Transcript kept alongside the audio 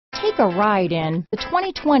Take a ride in the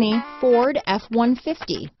 2020 Ford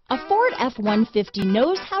F-150. A Ford F-150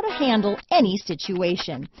 knows how to handle any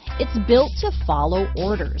situation. It's built to follow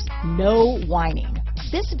orders, no whining.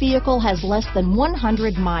 This vehicle has less than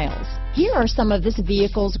 100 miles. Here are some of this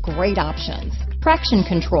vehicle's great options: traction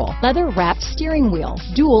control, leather-wrapped steering wheel,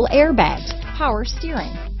 dual airbags, power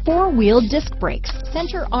steering, four-wheel disc brakes,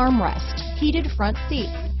 center armrest, heated front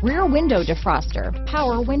seats, rear window defroster,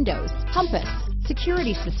 power windows, compass,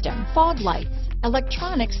 security system, fog lights,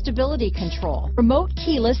 electronic stability control, remote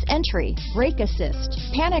keyless entry, brake assist,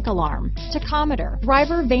 panic alarm, tachometer,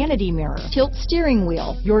 driver vanity mirror, tilt steering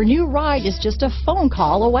wheel. Your new ride is just a phone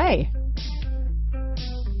call away.